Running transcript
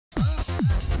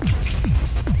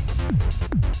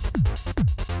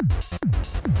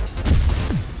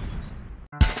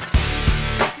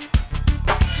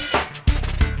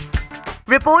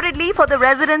Reportedly, for the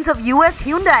residents of US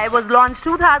Hyundai was launched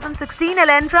 2016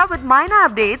 Elantra with minor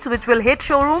updates which will hit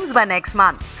showrooms by next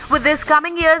month. With this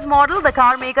coming year's model, the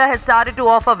car maker has started to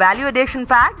offer value edition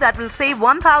pack that will save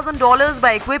 $1,000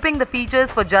 by equipping the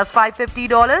features for just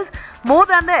 $550 more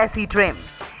than the SE trim.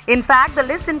 In fact, the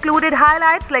list included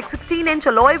highlights like 16-inch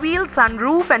alloy wheels,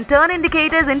 sunroof and turn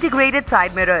indicators, integrated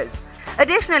side mirrors.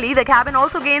 Additionally, the cabin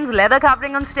also gains leather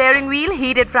covering on steering wheel,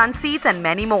 heated front seats and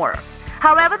many more.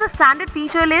 However, the standard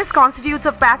feature list constitutes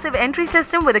a passive entry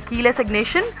system with a keyless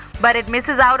ignition, but it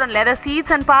misses out on leather seats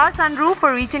and power sunroof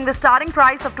for reaching the starting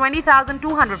price of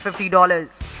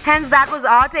 $20,250. Hence, that was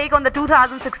our take on the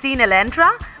 2016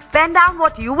 Elantra. Pen down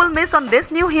what you will miss on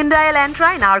this new Hyundai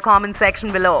Elantra in our comment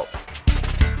section below.